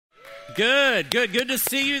Good to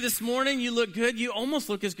see you this morning. You look good. You almost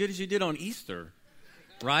look as good as you did on Easter,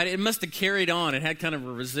 right? It must have carried on. It had kind of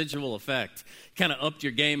a residual effect, kind of upped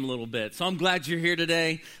your game a little bit. So I'm glad you're here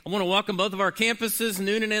today. I want to welcome both of our campuses,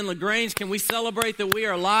 Newnan and LaGrange. Can we celebrate that we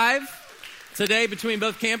are live today between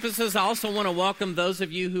both campuses? I also want to welcome those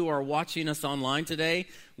of you who are watching us online today.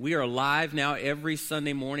 We are live now every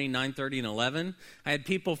Sunday morning, 9:30 and 11. I had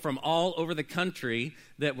people from all over the country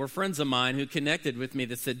that were friends of mine who connected with me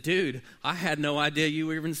that said, dude, I had no idea you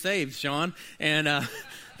were even saved, Sean. And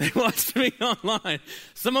they watched me online.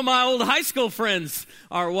 Some of my old high school friends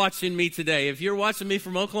are watching me today. If you're watching me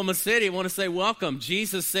from Oklahoma City, I want to say welcome.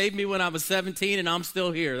 Jesus saved me when I was 17, and I'm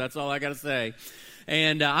still here. That's all I got to say.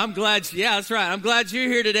 And I'm glad, that's right. I'm glad you're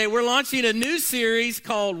here today. We're launching a new series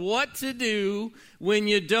called What to Do When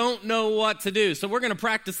You Don't Know What to Do. So we're going to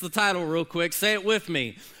practice the title real quick. Say it with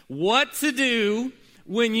me. What to do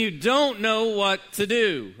when you don't know what to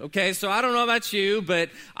do. Okay, so I don't know about you, but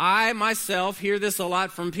I myself hear this a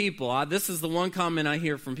lot from people. This is the one comment I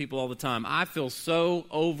hear from people all the time. I feel so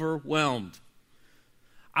overwhelmed.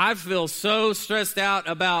 I feel so stressed out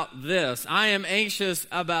about this. I am anxious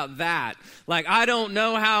about that. Like, I don't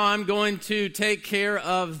know how I'm going to take care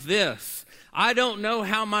of this. I don't know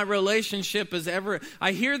how my relationship is ever.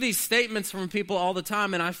 I hear these statements from people all the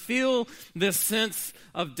time, and I feel this sense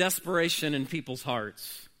of desperation in people's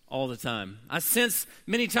hearts all the time. I sense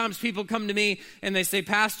many times people come to me and they say,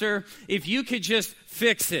 Pastor, if you could just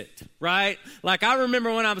fix it, right? Like, I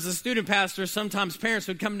remember when I was a student pastor, sometimes parents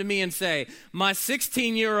would come to me and say, my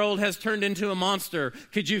 16-year-old has turned into a monster.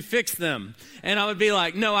 Could you fix them? And I would be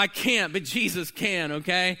like, no, I can't, but Jesus can,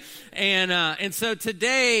 okay? And so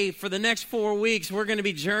today, for the next 4 weeks, we're going to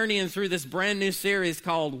be journeying through this brand new series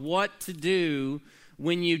called What to Do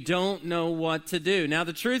When You Don't Know What to Do. Now,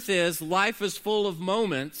 the truth is, life is full of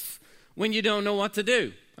moments when you don't know what to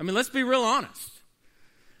do. I mean, let's be real honest.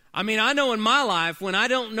 I mean, I know in my life, when I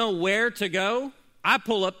don't know where to go, I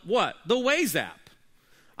pull up what? The Waze app.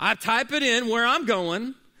 I type it in where I'm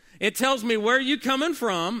going. It tells me where you're coming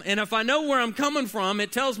from. And if I know where I'm coming from,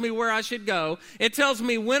 it tells me where I should go. It tells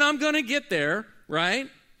me when I'm going to get there, right?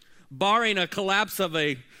 Barring a collapse of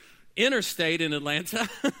a interstate in Atlanta.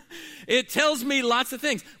 It tells me lots of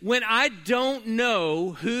things. When I don't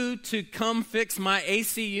know who to come fix my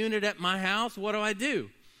AC unit at my house, what do?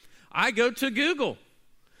 I go to Google.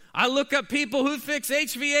 I look up people who fix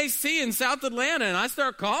HVAC in South Atlanta, and I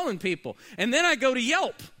start calling people. And then I go to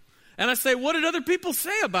Yelp, and I say, what did other people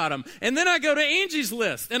say about them? And then I go to Angie's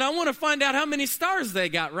List, and I want to find out how many stars they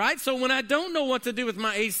got, right? So when I don't know what to do with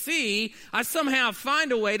my AC, I somehow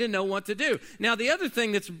find a way to know what to do. Now, the other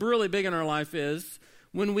thing that's really big in our life is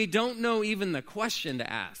when we don't know even the question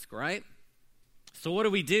to ask, right? So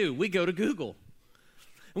what do? We go to Google.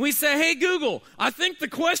 And we say, hey, Google, I think the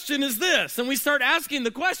question is this. And we start asking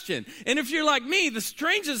the question. And if you're like me, the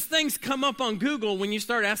strangest things come up on Google when you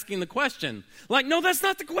start asking the question. Like, no, that's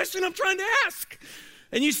not the question I'm trying to ask.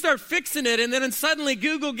 And you start fixing it, and then suddenly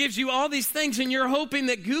Google gives you all these things, and you're hoping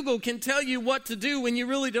that Google can tell you what to do when you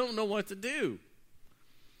really don't know what to do.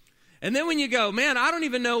 And then when you go, man, I don't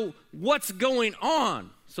even know what's going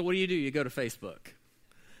on. So what do? You go to Facebook.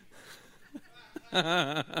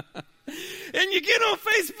 And you get on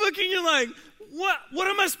Facebook and you're like, what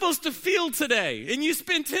am I supposed to feel today? And you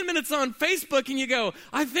spend 10 minutes on Facebook and you go,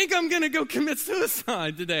 I think I'm going to go commit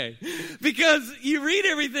suicide today. Because you read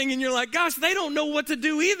everything and you're like, gosh, they don't know what to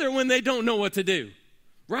do either when they don't know what to do.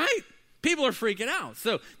 Right? People are freaking out.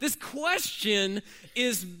 So this question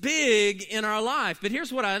is big in our life. But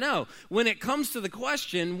here's what I know. When it comes to the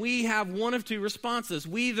question, we have one of two responses.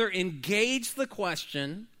 We either engage the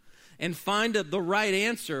question and find the right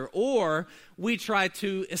answer, or we try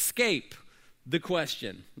to escape the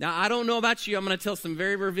question. Now, I don't know about you. I'm going to tell some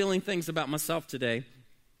very revealing things about myself today.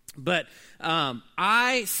 But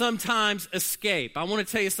I sometimes escape. I want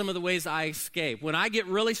to tell you some of the ways I escape. When I get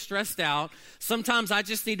really stressed out, sometimes I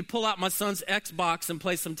just need to pull out my son's Xbox and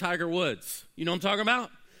play some Tiger Woods. You know what I'm talking about?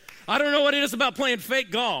 I don't know what it is about playing fake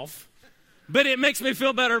golf, but it makes me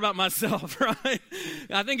feel better about myself, right?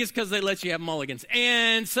 I think it's because they let you have mulligans.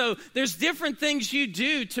 And so there's different things you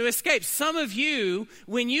do to escape. Some of you,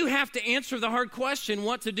 when you have to answer the hard question,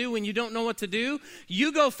 what to do when you don't know what to do,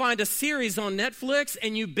 you go find a series on Netflix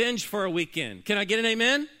and you binge for a weekend. Can I get an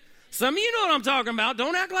amen? Some of you know what I'm talking about.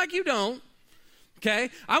 Don't act like you don't.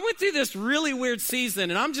 Okay, I went through this really weird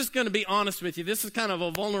season, and I'm just going to be honest with you. This is kind of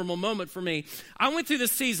a vulnerable moment for me. I went through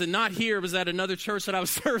this season, not here. It was at another church that I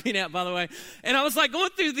was serving at, by the way. And I was like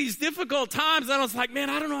going through these difficult times, and I was like,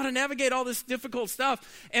 man, I don't know how to navigate all this difficult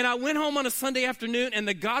stuff. And I went home on a Sunday afternoon, and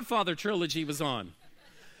the Godfather trilogy was on.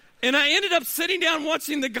 And I ended up sitting down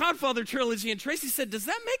watching the Godfather trilogy, and Tracy said, does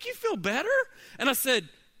that make you feel better? And I said,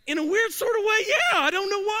 in a weird sort of way, yeah, I don't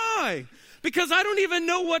know why. Because I don't even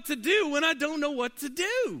know what to do when I don't know what to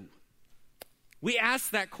do. We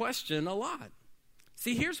ask that question a lot.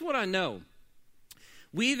 See, here's what I know.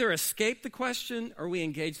 We either escape the question or we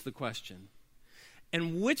engage the question.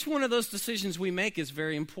 And which one of those decisions we make is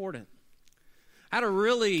very important. I had a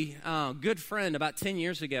really good friend about 10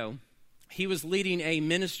 years ago. He was leading a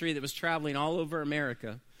ministry that was traveling all over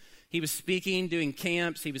America. He was speaking, doing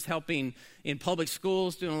camps. He was helping in public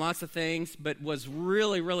schools, doing lots of things, but was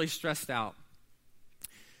really, really stressed out.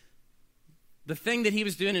 The thing that he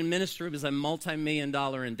was doing in ministry was a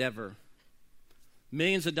multi-million-dollar endeavor.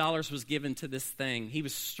 Millions of dollars was given to this thing. He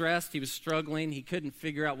was stressed. He was struggling. He couldn't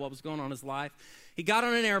figure out what was going on in his life. He got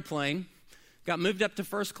on an airplane, got moved up to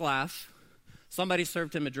first class. Somebody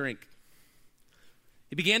served him a drink.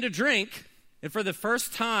 He began to drink, and for the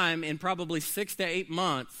first time in probably 6 to 8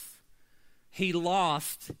 months, he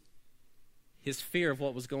lost his fear of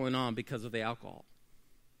what was going on because of the alcohol.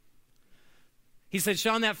 He said,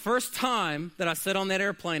 Sean, that first time that I sat on that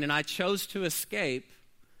airplane and I chose to escape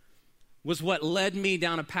was what led me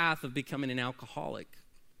down a path of becoming an alcoholic.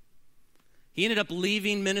 He ended up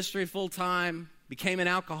leaving ministry full time, became an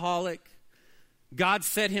alcoholic. God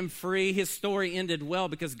set him free. His story ended well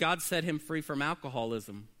because God set him free from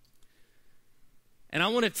alcoholism. And I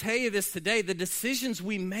want to tell you this today, the decisions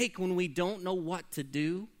we make when we don't know what to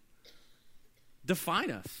do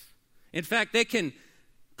define us. In fact, they can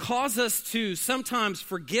cause us to sometimes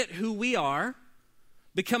forget who we are,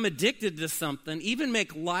 become addicted to something, even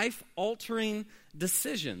make life-altering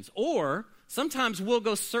decisions. Or sometimes we'll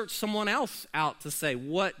go search someone else out to say,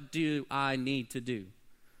 what do I need to do?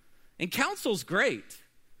 And counsel's great,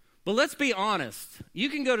 but let's be honest. You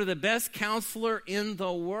can go to the best counselor in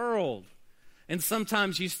the world, and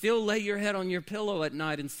sometimes you still lay your head on your pillow at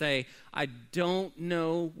night and say, I don't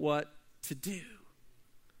know what to do.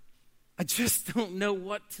 I just don't know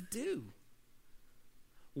what to do.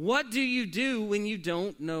 What do you do when you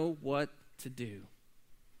don't know what to do?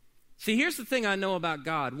 See, here's the thing I know about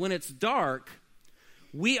God. When it's dark,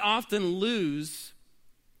 we often lose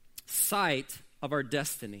sight of our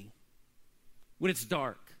destiny. When it's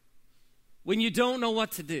dark, when you don't know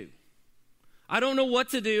what to do. I don't know what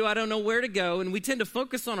to do. I don't know where to go. And we tend to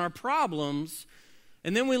focus on our problems,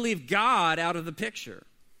 and then we leave God out of the picture.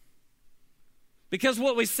 Because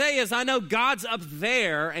what we say is, I know God's up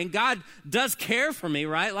there, and God does care for me,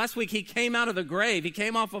 right? Last week, he came out of the grave. He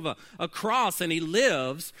came off of a cross, and he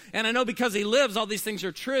lives. And I know because he lives, all these things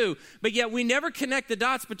are true. But yet we never connect the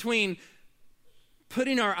dots between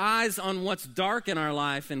putting our eyes on what's dark in our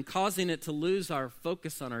life and causing it to lose our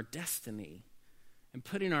focus on our destiny and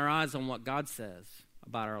putting our eyes on what God says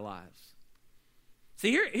about our lives.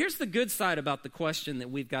 See, here's the good side about the question that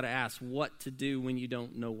we've got to ask, what to do when you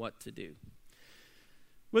don't know what to do.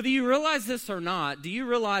 Whether you realize this or not, do you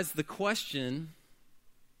realize the question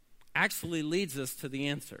actually leads us to the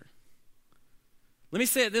answer? Let me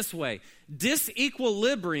say it this way.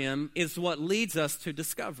 Disequilibrium is what leads us to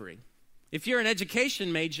discovery. If you're an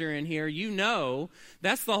education major in here, you know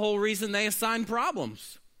that's the whole reason they assign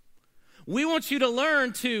problems. We want you to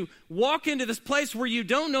learn to walk into this place where you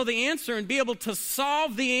don't know the answer and be able to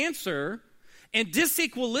solve the answer. And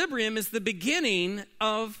disequilibrium is the beginning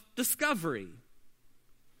of discovery.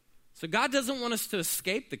 So God doesn't want us to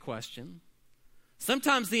escape the question.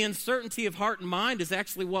 Sometimes the uncertainty of heart and mind is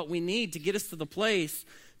actually what we need to get us to the place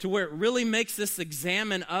to where it really makes us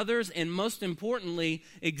examine others and, most importantly,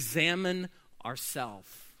 examine ourselves.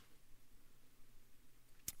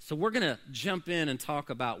 So we're going to jump in and talk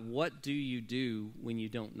about what do you do when you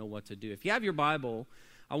don't know what to do. If you have your Bible,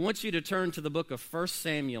 I want you to turn to the book of 1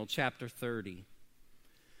 Samuel chapter 30.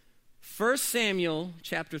 1 Samuel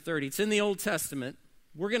chapter 30. It's in the Old Testament.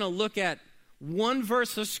 We're going to look at one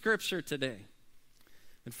verse of Scripture today.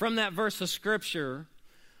 And from that verse of Scripture,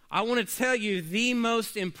 I want to tell you the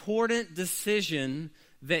most important decision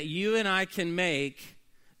that you and I can make,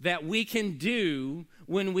 that we can do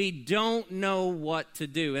when we don't know what to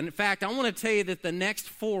do. And in fact, I want to tell you that the next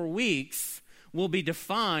 4 weeks will be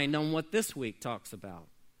defined on what this week talks about.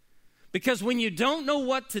 Because when you don't know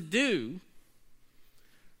what to do,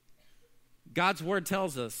 God's word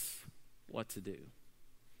tells us what to do.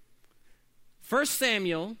 1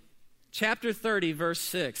 Samuel chapter 30, verse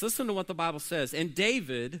 6. Listen to what the Bible says. And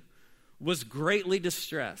David was greatly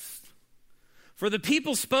distressed, for the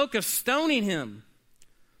people spoke of stoning him,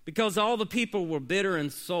 because all the people were bitter in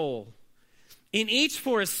soul, in each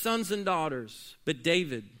for his sons and daughters. But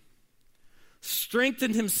David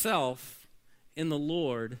strengthened himself in the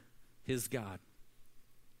Lord his God.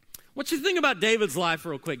 What you think about David's life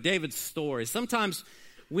real quick, David's story? Sometimes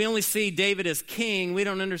we only see David as king. We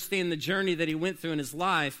don't understand the journey that he went through in his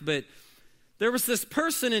life. But there was this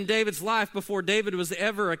person in David's life before David was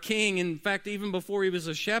ever a king. In fact, even before he was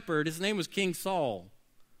a shepherd, his name was King Saul.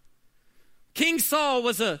 King Saul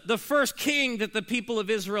was the first king that the people of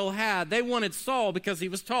Israel had. They wanted Saul because he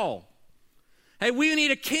was tall. Hey, we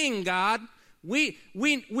need a king, God. We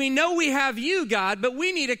know we have you, God, but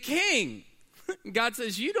we need a king. God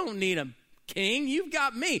says, you don't need a king. You've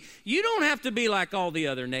got me. You don't have to be like all the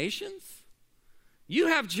other nations. You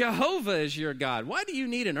have Jehovah as your God. Why do you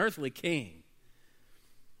need an earthly king?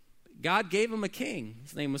 God gave him a king.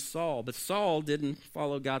 His name was Saul, but Saul didn't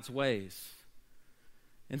follow God's ways.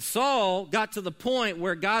 And Saul got to the point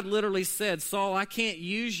where God literally said, Saul, I can't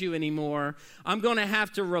use you anymore. I'm going to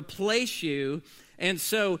have to replace you. And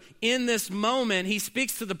so in this moment, he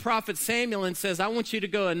speaks to the prophet Samuel and says, I want you to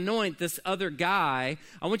go anoint this other guy.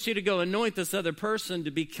 I want you to go anoint this other person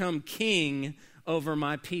to become king over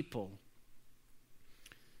my people.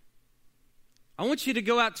 I want you to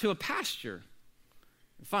go out to a pasture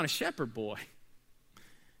and find a shepherd boy.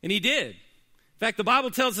 And he did. In fact, the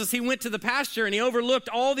Bible tells us he went to the pasture and he overlooked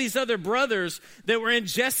all these other brothers that were in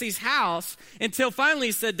Jesse's house until finally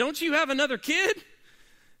he said, don't you have another kid?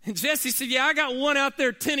 And Jesse said, yeah, I got one out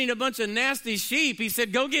there tending a bunch of nasty sheep. He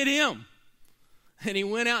said, go get him. And he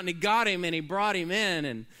went out and he got him and he brought him in.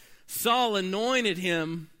 And Saul anointed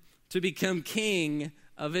him to become king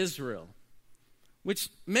of Israel. Which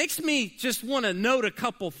makes me just want to note a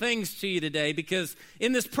couple things to you today, because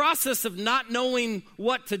in this process of not knowing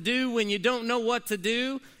what to do when you don't know what to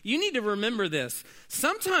do, you need to remember this.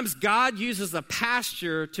 Sometimes God uses a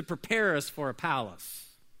pasture to prepare us for a palace.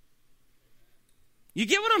 You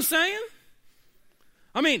get what I'm saying?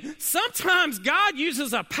 I mean, sometimes God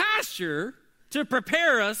uses a pasture to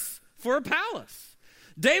prepare us for a palace.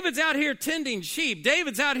 David's out here tending sheep.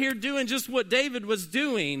 David's out here doing just what David was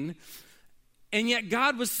doing. And yet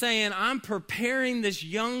God was saying, I'm preparing this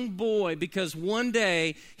young boy because one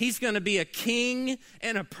day he's going to be a king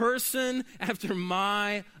and a person after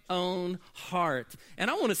my own heart. And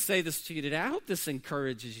I want to say this to you today. I hope this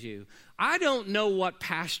encourages you. I don't know what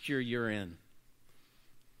pasture you're in,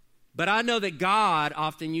 but I know that God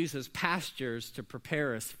often uses pastures to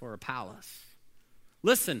prepare us for a palace.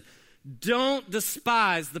 Listen, don't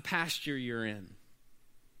despise the pasture you're in.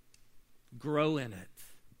 Grow in it.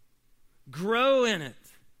 Grow in it.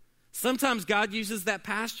 Sometimes God uses that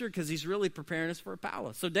pasture because he's really preparing us for a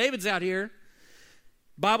palace. So David's out here.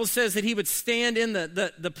 Bible says that he would stand in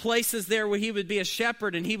the places there where he would be a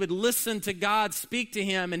shepherd, and he would listen to God speak to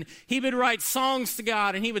him, and he would write songs to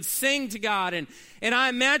God, and he would sing to God. And I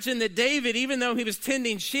imagine that David, even though he was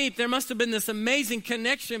tending sheep, there must have been this amazing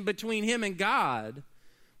connection between him and God,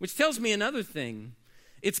 which tells me another thing.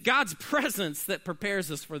 It's God's presence that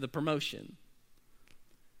prepares us for the promotion.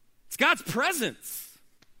 It's God's presence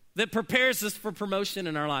that prepares us for promotion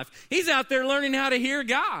in our life. He's out there learning how to hear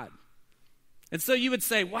God. And so you would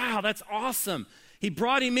say, wow, that's awesome. He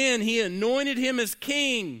brought him in. He anointed him as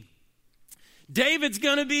king. David's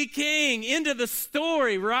going to be king. End of the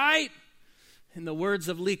story, right? In the words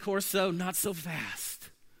of Lee Corso, not so fast.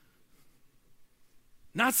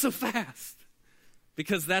 Not so fast.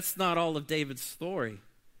 Because that's not all of David's story.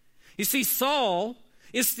 You see, Saul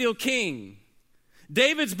is still king.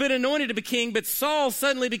 David's been anointed to be king, but Saul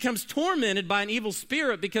suddenly becomes tormented by an evil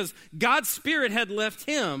spirit because God's spirit had left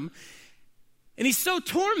him. And he's so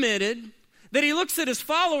tormented that he looks at his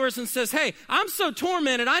followers and says, hey, I'm so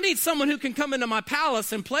tormented, I need someone who can come into my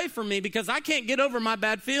palace and play for me because I can't get over my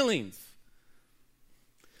bad feelings.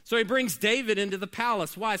 So he brings David into the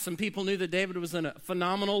palace. Why? Some people knew that David was a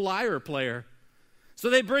phenomenal lyre player. So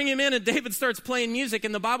they bring him in and David starts playing music.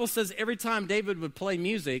 And the Bible says every time David would play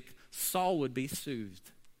music, Saul would be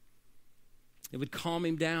soothed. It would calm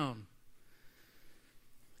him down.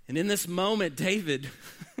 And in this moment, David,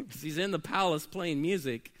 as he's in the palace playing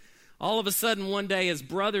music, all of a sudden one day his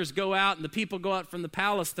brothers go out and the people go out from the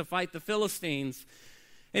palace to fight the Philistines.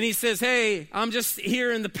 And he says, hey, I'm just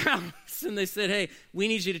here in the palace. And they said, hey, we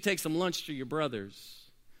need you to take some lunch to your brothers.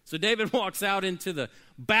 So David walks out into the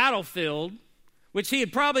battlefield, which he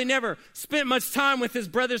had probably never spent much time with his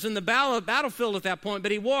brothers in the battlefield at that point,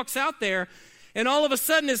 but he walks out there, and all of a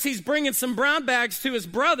sudden, as he's bringing some brown bags to his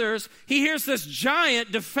brothers, he hears this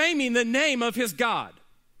giant defaming the name of his God.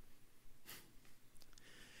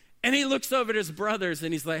 And he looks over at his brothers,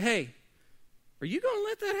 and he's like, hey, are you going to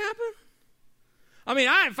let that happen? I mean,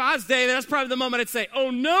 if I was David, that's probably the moment I'd say,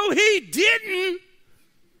 oh, no, he didn't.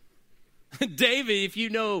 David, if you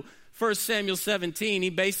know 1 Samuel 17, he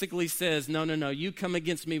basically says, no, you come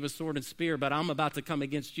against me with sword and spear, but I'm about to come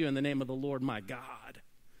against you in the name of the Lord my God.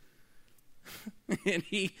 And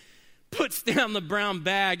he puts down the brown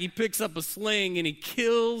bag, he picks up a sling, and he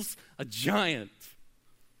kills a giant.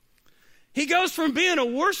 He goes from being a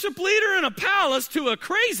worship leader in a palace to a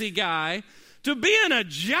crazy guy to being a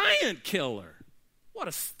giant killer. What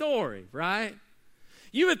a story, right?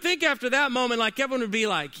 You would think after that moment, like everyone would be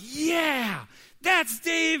like, yeah, that's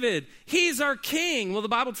David. He's our king. Well, the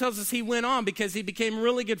Bible tells us he went on because he became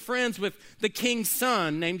really good friends with the king's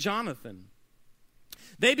son named Jonathan.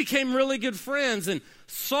 They became really good friends, and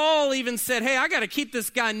Saul even said, hey, I got to keep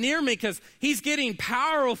this guy near me because he's getting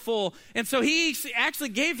powerful. And so he actually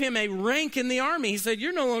gave him a rank in the army. He said,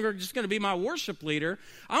 you're no longer just going to be my worship leader.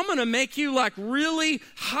 I'm going to make you like really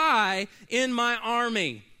high in my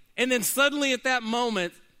army. And then suddenly at that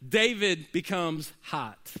moment, David becomes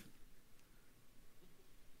hot.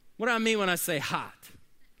 What do I mean when I say hot?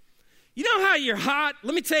 You know how you're hot?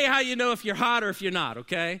 Let me tell you how you know if you're hot or if you're not,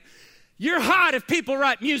 okay? You're hot if people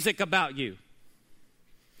write music about you.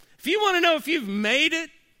 If you want to know if you've made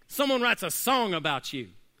it, someone writes a song about you.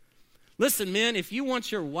 Listen, men, if you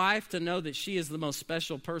want your wife to know that she is the most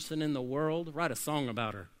special person in the world, write a song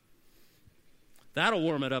about her. That'll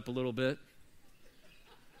warm it up a little bit.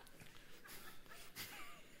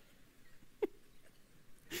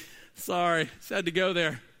 Sorry, just had to go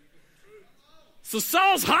there. So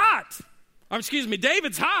Saul's hot.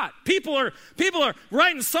 David's hot. People are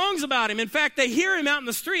writing songs about him. In fact, they hear him out in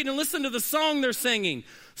the street and listen to the song they're singing.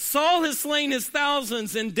 Saul has slain his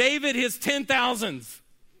thousands and David his 10,000s.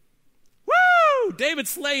 Woo! David's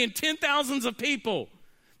slaying 10,000s of people.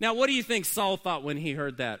 Now, what do you think Saul thought when he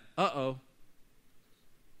heard that? Uh-oh.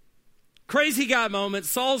 Crazy guy moment.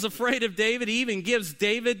 Saul's afraid of David. He even gives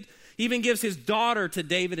his daughter to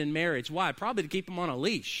David in marriage. Why? Probably to keep him on a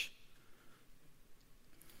leash.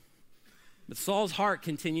 But Saul's heart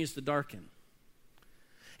continues to darken.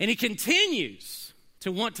 And he continues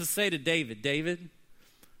to want to say to David, David,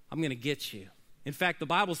 I'm going to get you. In fact, the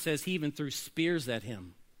Bible says he even threw spears at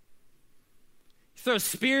him. He throws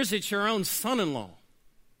spears at your own son-in-law.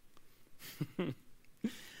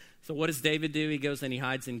 So what does David do? He goes and he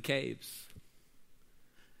hides in caves.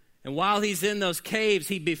 And while he's in those caves,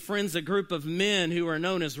 he befriends a group of men who are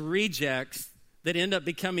known as rejects that end up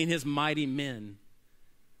becoming his mighty men.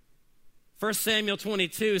 1 Samuel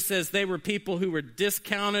 22 says they were people who were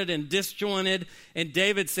discounted and disjointed. And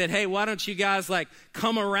David said, hey, why don't you guys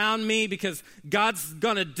come around me because God's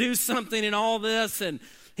going to do something in all this. And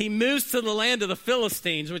he moves to the land of the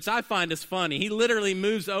Philistines, which I find is funny. He literally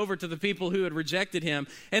moves over to the people who had rejected him.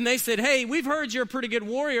 And they said, hey, we've heard you're a pretty good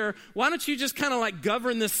warrior. Why don't you just kind of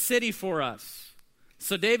govern this city for us?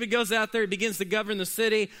 So David goes out there, he begins to govern the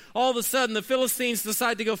city. All of a sudden, the Philistines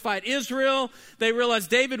decide to go fight Israel. They realize,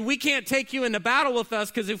 David, we can't take you into battle with us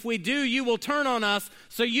because if we do, you will turn on us.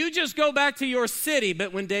 So you just go back to your city.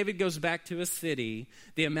 But when David goes back to his city,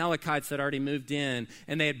 the Amalekites had already moved in,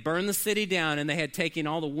 and they had burned the city down, and they had taken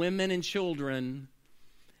all the women and children.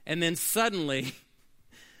 And then suddenly,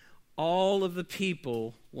 all of the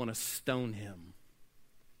people want to stone him.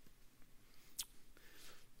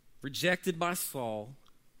 Rejected by Saul,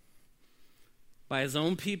 by his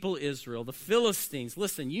own people Israel, the Philistines.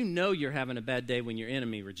 Listen, you know you're having a bad day when your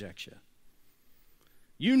enemy rejects you.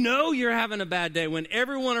 You know you're having a bad day when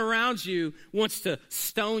everyone around you wants to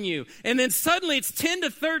stone you. And then suddenly it's 10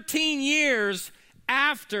 to 13 years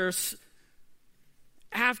after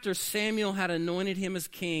Samuel had anointed him as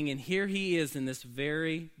king, and here he is in this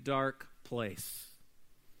very dark place.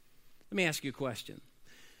 Let me ask you a question.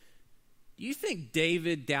 Do you think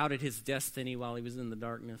David doubted his destiny while he was in the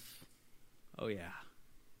darkness? Oh, yeah.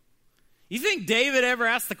 You think David ever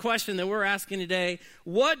asked the question that we're asking today?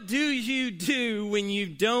 What do you do when you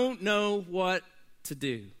don't know what to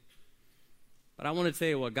do? But I want to tell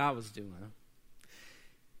you what God was doing.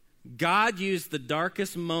 God used the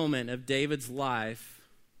darkest moment of David's life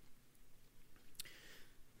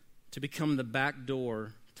to become the back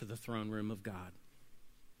door to the throne room of God.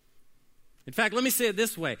 In fact, let me say it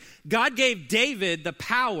this way. God gave David the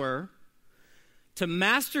power to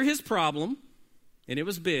master his problem, and it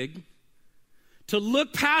was big, to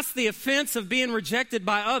look past the offense of being rejected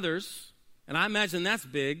by others, and I imagine that's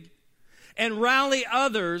big, and rally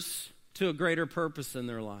others to a greater purpose in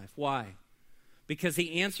their life. Why? Because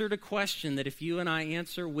he answered a question that if you and I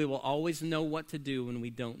answer, we will always know what to do when we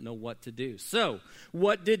don't know what to do. So,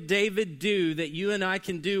 what did David do that you and I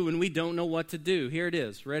can do when we don't know what to do? Here it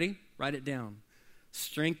is. Ready? Write it down.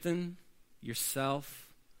 Strengthen yourself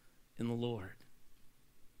in the Lord.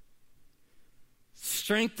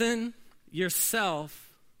 Strengthen yourself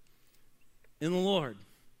in the Lord.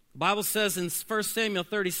 The Bible says in 1 Samuel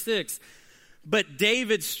 36, but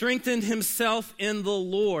David strengthened himself in the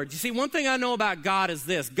Lord. You see, one thing I know about God is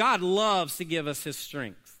this. God loves to give us his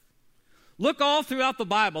strength. Look all throughout the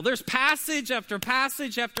Bible. There's passage after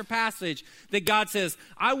passage after passage that God says,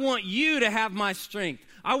 I want you to have my strength.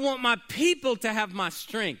 I want my people to have my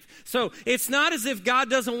strength. So it's not as if God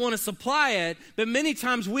doesn't want to supply it, but many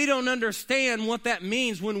times we don't understand what that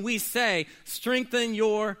means when we say, strengthen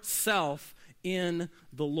yourself in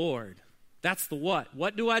the Lord. That's the what.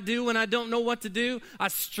 What do I do when I don't know what to do? I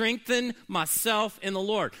strengthen myself in the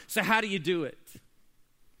Lord. So how do you do it?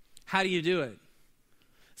 How do you do it?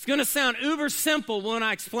 It's going to sound uber simple when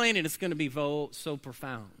I explain it. It's going to be so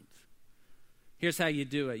profound. Here's how you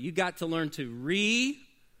do it. You got to learn to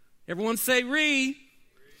everyone say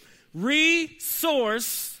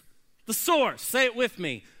resource the source. Say it with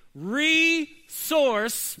me.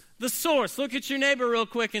 Resource the source. Look at your neighbor real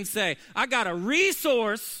quick and say, I got to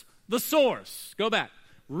resource the source. Go back.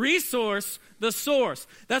 Resource the source.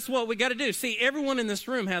 That's what we got to do. See, everyone in this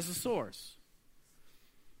room has a source.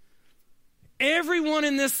 Everyone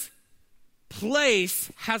in this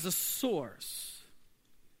place has a source.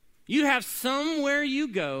 You have somewhere you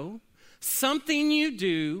go, something you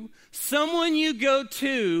do, someone you go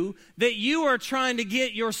to that you are trying to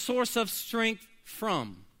get your source of strength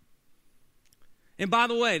from. And by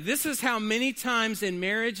the way, this is how many times in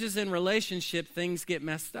marriages and relationships things get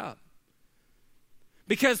messed up.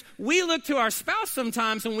 Because we look to our spouse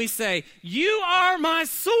sometimes and we say, you are my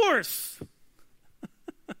source.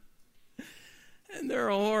 And they're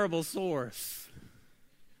a horrible source.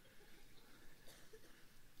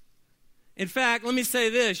 In fact, let me say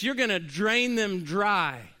this. You're going to drain them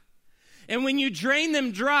dry. And when you drain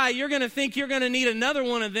them dry, you're going to think you're going to need another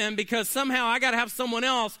one of them because somehow I got to have someone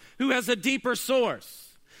else who has a deeper source.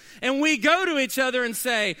 And we go to each other and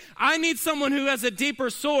say, I need someone who has a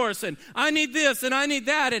deeper source, and I need this, and I need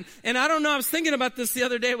that. And I don't know, I was thinking about this the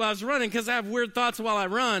other day while I was running because I have weird thoughts while I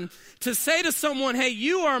run. To say to someone, hey,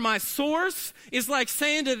 you are my source, is like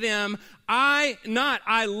saying to them, I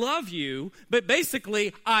love you, but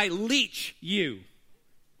basically, I leech you.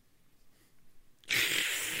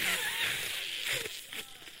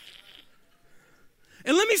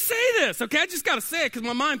 And let me say this, okay? I just got to say it because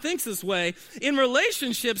my mind thinks this way. In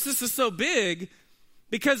relationships, this is so big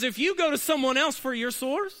because if you go to someone else for your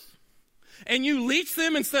source and you leech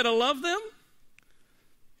them instead of love them,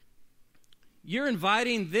 you're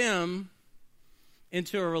inviting them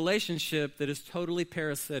into a relationship that is totally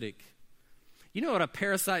parasitic. You know what a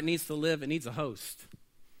parasite needs to live? It needs a host.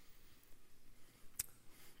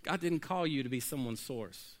 God didn't call you to be someone's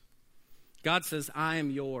source. God says, I am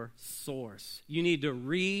your source. You need to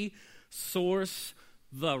resource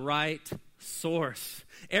the right source.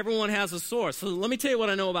 Everyone has a source. So let me tell you what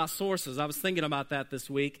I know about sources. I was thinking about that this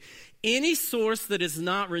week. Any source that is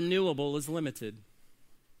not renewable is limited.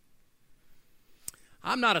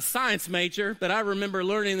 I'm not a science major, but I remember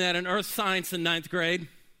learning that in earth science in 9th grade.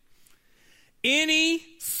 Any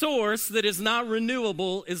source that is not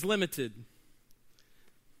renewable is limited.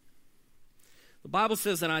 The Bible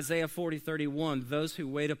says in Isaiah 40:31, those who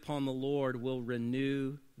wait upon the Lord will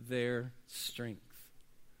renew their strength.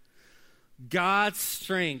 God's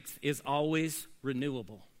strength is always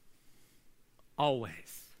renewable.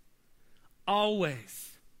 Always. Always.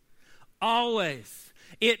 Always.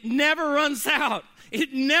 It never runs out.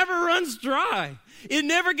 It never runs dry. It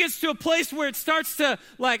never gets to a place where it starts to,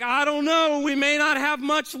 I don't know, we may not have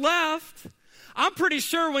much left. I'm pretty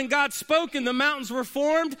sure when God spoke and the mountains were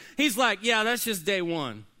formed, he's like, yeah, that's just day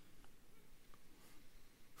one.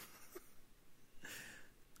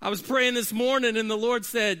 I was praying this morning and the Lord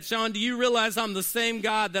said, Sean, do you realize I'm the same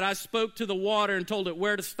God that I spoke to the water and told it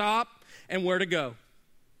where to stop and where to go?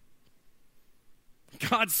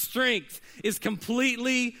 God's strength is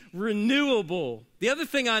completely renewable. The other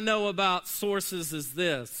thing I know about sources is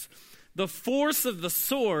this. The force of the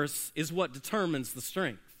source is what determines the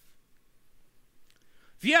strength.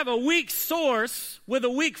 If you have a weak source with a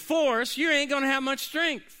weak force, you ain't going to have much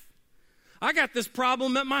strength. I got this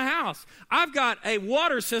problem at my house. I've got a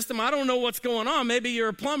water system. I don't know what's going on. Maybe you're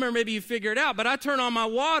a plumber. Maybe you figure it out. But I turn on my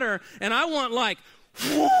water, and I want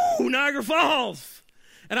whoo, Niagara Falls.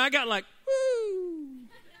 And I got whoo.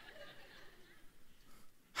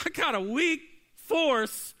 I got a weak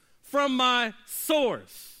force from my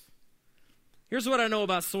source. Here's what I know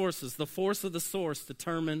about sources. The force of the source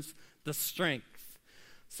determines the strength.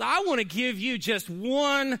 So I want to give you just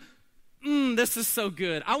one, this is so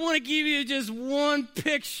good. I want to give you just one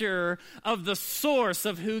picture of the source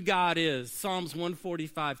of who God is. Psalms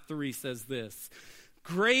 145:3 says this.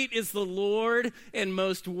 Great is the Lord and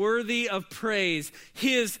most worthy of praise.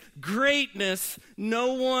 His greatness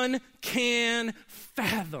no one can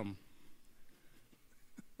fathom.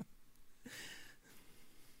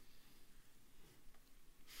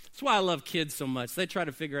 That's why I love kids so much. They try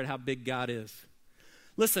to figure out how big God is.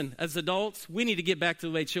 Listen, as adults, we need to get back to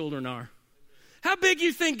the way children are. How big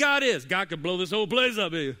you think God is? God could blow this whole place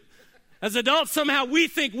up here. As adults, somehow we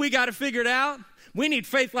think we got to figure it out. We need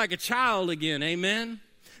faith like a child again, amen?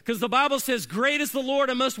 Because the Bible says, great is the Lord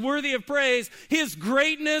and most worthy of praise. His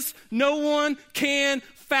greatness no one can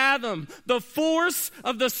fathom. The force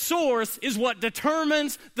of the source is what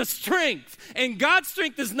determines the strength. And God's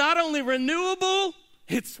strength is not only renewable,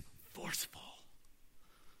 it's forceful.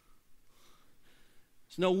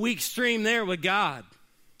 There's no weak stream there with God.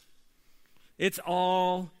 It's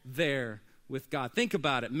all there with God. Think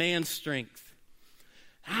about it, man's strength.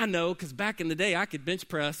 I know, because back in the day, I could bench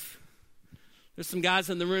press. There's some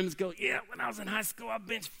guys in the room that go, yeah, when I was in high school, I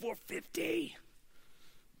benched 450.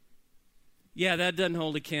 Yeah, that doesn't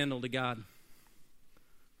hold a candle to God.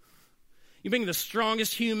 You bring the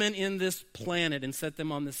strongest human in this planet and set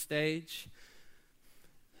them on the stage,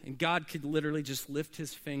 and God could literally just lift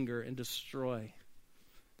his finger and destroy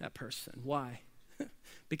that person. Why?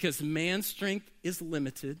 Because man's strength is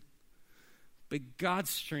limited, but God's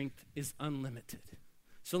strength is unlimited.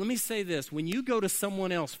 So let me say this. When you go to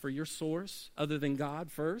someone else for your source other than God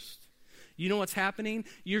first, you know what's happening?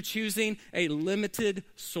 You're choosing a limited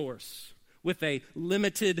source with a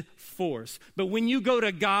limited force. But when you go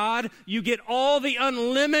to God, you get all the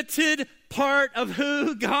unlimited part of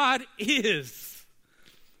who God is.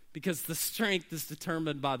 Because the strength is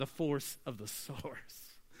determined by the force of the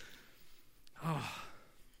source. Oh.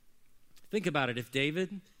 Think about it. If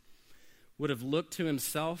David would have looked to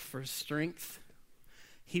himself for strength,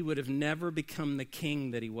 he would have never become the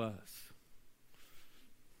king that he was.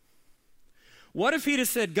 What if he'd have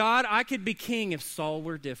said, God, I could be king if Saul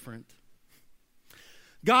were different.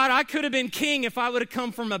 God, I could have been king if I would have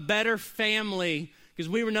come from a better family, because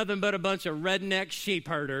we were nothing but a bunch of redneck sheep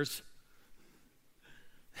herders.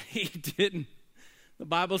 He didn't. The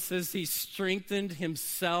Bible says he strengthened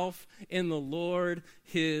himself in the Lord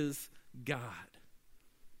his God.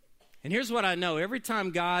 And here's what I know. Every time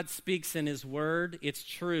God speaks in his word, it's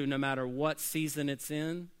true no matter what season it's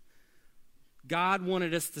in. God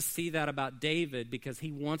wanted us to see that about David because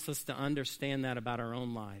he wants us to understand that about our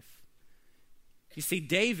own life. You see,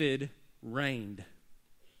 David reigned.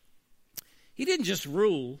 He didn't just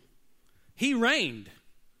rule, he reigned.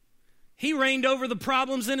 He reigned over the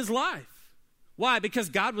problems in his life. Why? Because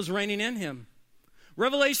God was reigning in him.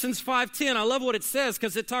 Revelations 5:10, I love what it says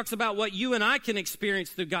because it talks about what you and I can experience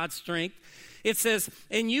through God's strength. It says,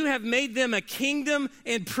 and you have made them a kingdom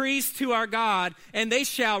and priests to our God, and they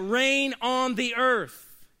shall reign on the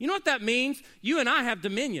earth. You know what that means? You and I have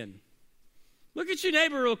dominion. Look at your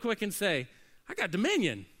neighbor real quick and say, I got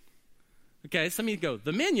dominion. Okay, some of you go,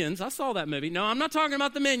 the Minions, I saw that movie. No, I'm not talking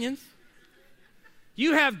about the Minions.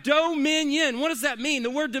 You have dominion. What does that mean? The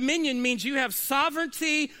word dominion means you have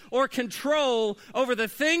sovereignty or control over the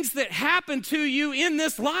things that happen to you in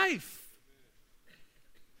this life.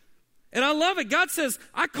 And I love it. God says,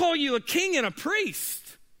 I call you a king and a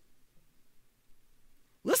priest.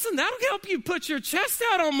 Listen, that'll help you put your chest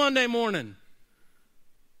out on Monday morning.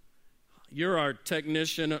 You're our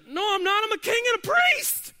technician. No, I'm not. I'm a king and a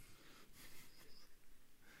priest.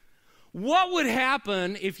 What would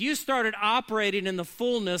happen if you started operating in the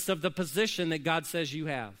fullness of the position that God says you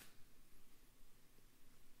have?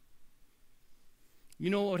 You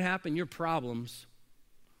know what would happen? Your problems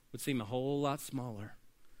would seem a whole lot smaller.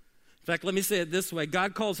 In fact, let me say it this way.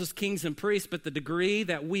 God calls us kings and priests, but the degree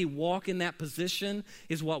that we walk in that position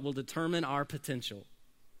is what will determine our potential.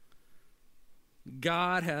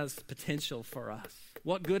 God has potential for us.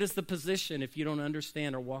 What good is the position if you don't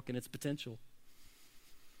understand or walk in its potential?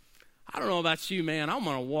 I don't know about you, man. I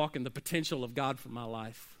want to walk in the potential of God for my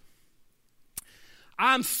life.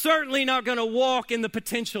 I'm certainly not going to walk in the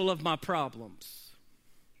potential of my problems.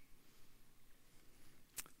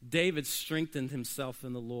 David strengthened himself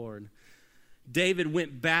in the Lord. David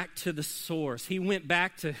went back to the source. He went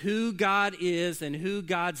back to who God is and who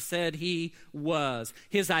God said he was,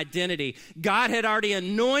 his identity. God had already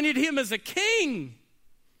anointed him as a king.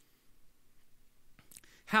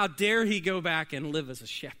 How dare he go back and live as a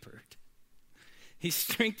shepherd? He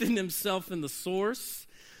strengthened himself in the source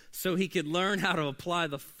so he could learn how to apply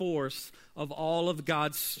the force of all of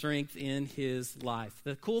God's strength in his life.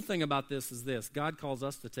 The cool thing about this is this: God calls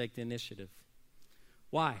us to take the initiative.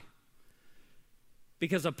 Why?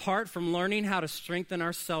 Because apart from learning how to strengthen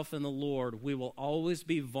ourselves in the Lord, we will always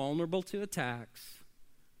be vulnerable to attacks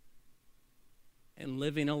and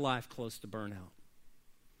living a life close to burnout.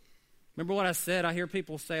 Remember what I said? I hear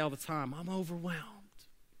people say all the time, I'm overwhelmed,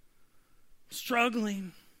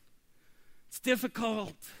 struggling, it's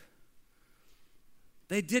difficult.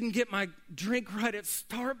 They didn't get my drink right at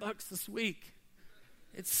Starbucks this week.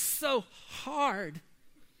 It's so hard.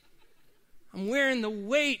 I'm wearing the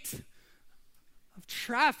weight of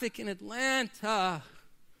traffic in Atlanta.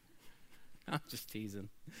 I'm just teasing.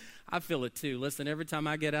 I feel it too. Listen, every time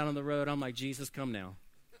I get out on the road, I'm like, Jesus, come now.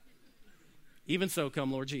 Even so,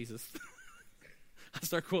 come, Lord Jesus. I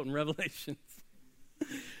start quoting Revelations.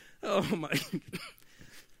 Oh, my.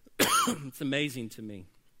 It's amazing to me.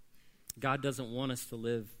 God doesn't want us to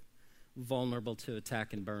live vulnerable to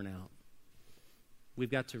attack and burnout.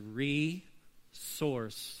 We've got to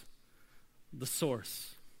resource the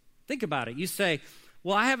source. Think about it. You say,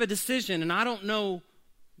 well, I have a decision and I don't know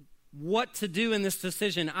what to do in this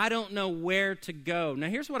decision. I don't know where to go. Now,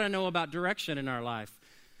 here's what I know about direction in our life.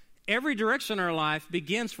 Every direction in our life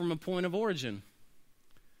begins from a point of origin.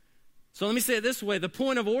 So let me say it this way. The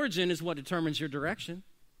point of origin is what determines your direction.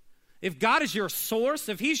 If God is your source,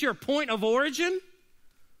 if he's your point of origin,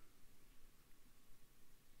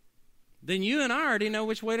 then you and I already know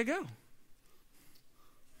which way to go.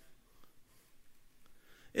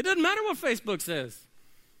 It doesn't matter what Facebook says.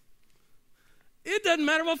 It doesn't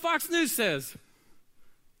matter what Fox News says.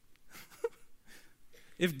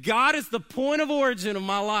 If God is the point of origin of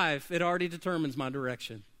my life, it already determines my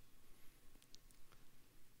direction.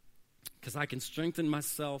 Because I can strengthen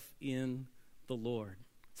myself in the Lord.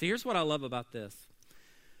 See, here's what I love about this.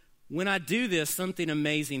 When I do this, something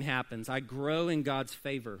amazing happens. I grow in God's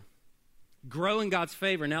favor. Grow in God's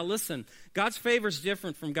favor. Now listen, God's favor is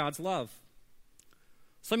different from God's love.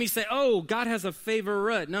 Some of you say, oh, God has a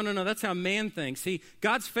favorite. No, that's how man thinks. See,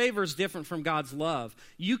 God's favor is different from God's love.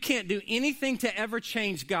 You can't do anything to ever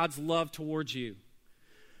change God's love towards you.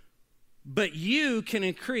 But you can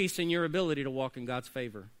increase in your ability to walk in God's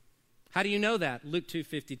favor. How do you know that? Luke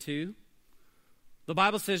 2:52. The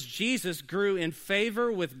Bible says Jesus grew in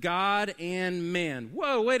favor with God and men.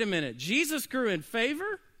 Whoa, wait a minute. Jesus grew in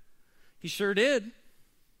favor? He sure did.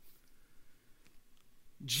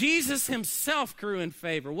 Jesus himself grew in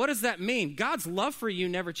favor. What does that mean? God's love for you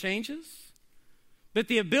never changes. But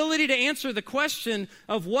the ability to answer the question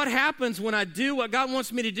of what happens when I do what God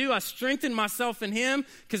wants me to do, I strengthen myself in him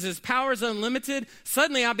because his power is unlimited.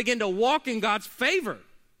 Suddenly I begin to walk in God's favor.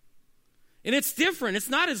 And it's different. It's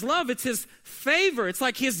not his love, it's his favor. It's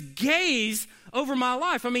like his gaze over my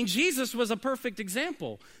life. I mean, Jesus was a perfect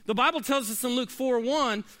example. The Bible tells us in Luke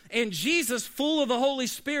 4:1, and Jesus, full of the Holy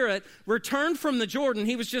Spirit, returned from the Jordan.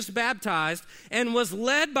 He was just baptized and was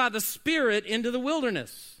led by the Spirit into the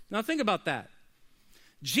wilderness. Now think about that.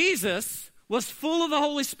 Jesus was full of the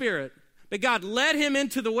Holy Spirit, but God led him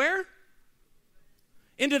into the where?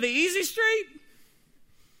 Into the easy street?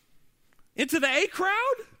 Into the A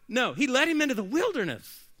crowd? No, he led him into the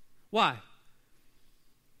wilderness. Why?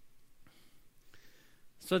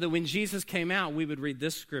 So that when Jesus came out, we would read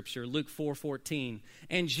this scripture, Luke 4:14.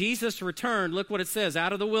 And Jesus returned, look what it says,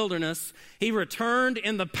 out of the wilderness. He returned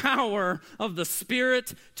in the power of the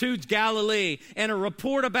Spirit to Galilee. And a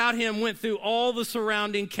report about him went through all the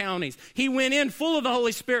surrounding counties. He went in full of the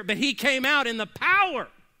Holy Spirit, but he came out in the power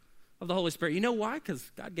of the Holy Spirit. You know why?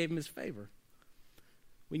 Because God gave him his favor.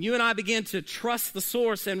 When you and I begin to trust the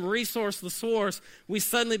source and resource the source, we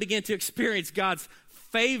suddenly begin to experience God's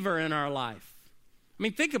favor in our life. I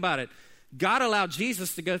mean, think about it. God allowed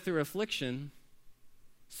Jesus to go through affliction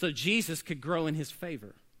so Jesus could grow in his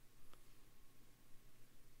favor.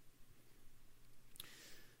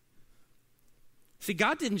 See,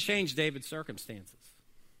 God didn't change David's circumstances.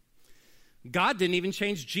 God didn't even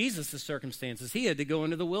change Jesus' circumstances. He had to go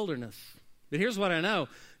into the wilderness. But here's what I know.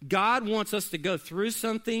 God wants us to go through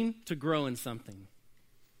something to grow in something.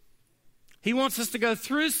 He wants us to go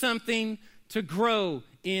through something to grow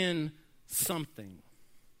in something.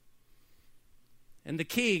 And the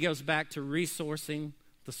key goes back to resourcing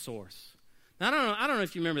the source. Now, I don't know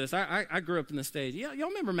if you remember this. I grew up in the States. Y'all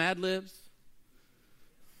remember Mad Libs?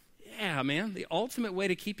 Yeah, man. The ultimate way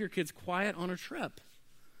to keep your kids quiet on a trip.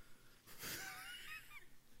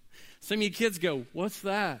 Some of you kids go, what's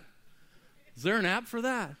that? Is there an app for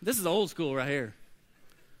that? This is old school right here.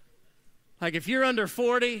 Like if you're under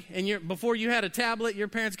 40 and before you had a tablet, your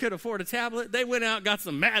parents could afford a tablet, they went out and got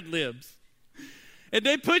some Mad Libs. And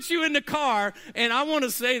they put you in the car, and I want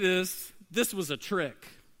to say this was a trick.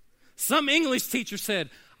 Some English teacher said,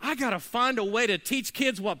 I got to find a way to teach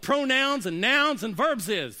kids what pronouns and nouns and verbs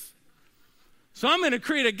is. So I'm going to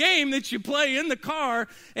create a game that you play in the car,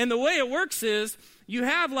 and the way it works is you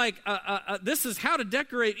have like, this is how to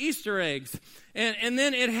decorate Easter eggs, and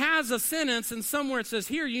then it has a sentence, and somewhere it says,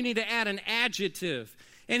 here you need to add an adjective,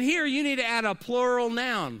 and here you need to add a plural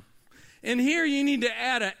noun, and here you need to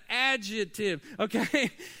add an adjective,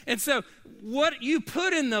 okay? And so what you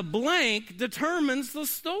put in the blank determines the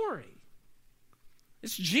story.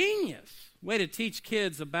 It's genius. Way to teach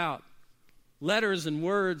kids about letters and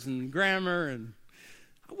words and grammar, and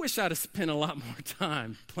I wish I'd have spent a lot more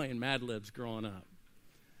time playing Mad Libs growing up.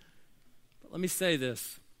 But let me say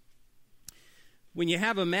this. When you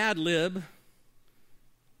have a Mad Lib,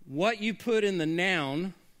 what you put in the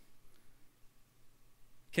noun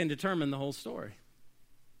can determine the whole story.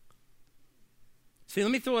 See,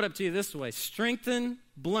 let me throw it up to you this way. Strengthen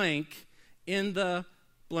blank in the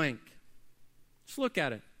blank. Just look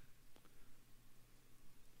at it.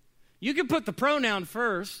 You can put the pronoun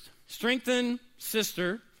first. Strengthen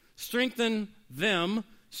sister. Strengthen them.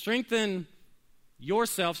 Strengthen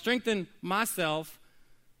yourself. Strengthen myself.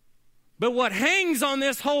 But what hangs on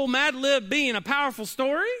this whole Mad Lib being a powerful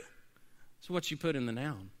story is what you put in the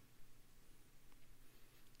noun.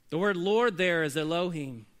 The word Lord there is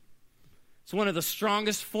Elohim. It's one of the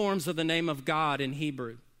strongest forms of the name of God in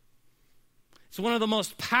Hebrew. It's one of the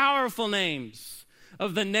most powerful names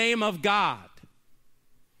of the name of God.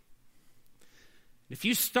 If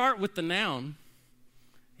you start with the noun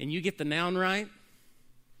and you get the noun right,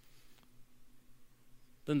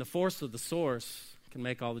 then the force of the source can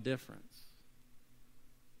make all the difference.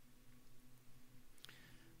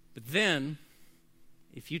 But then,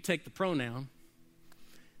 if you take the pronoun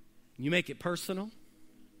and you make it personal,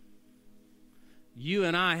 you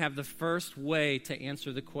and I have the first way to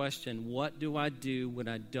answer the question, what do I do when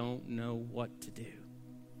I don't know what to do?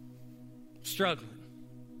 I'm struggling.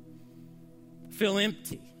 Feel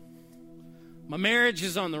empty. My marriage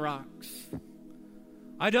is on the rocks.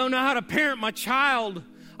 I don't know how to parent my child.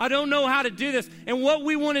 I don't know how to do this. And what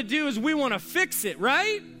we want to do is we want to fix it,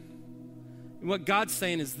 right? And what God's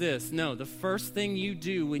saying is this. No, the first thing you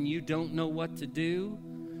do when you don't know what to do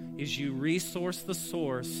is you resource the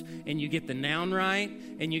source and you get the noun right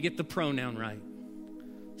and you get the pronoun right.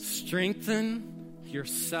 Strengthen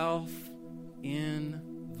yourself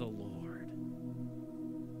in the Lord.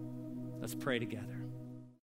 Let's pray together.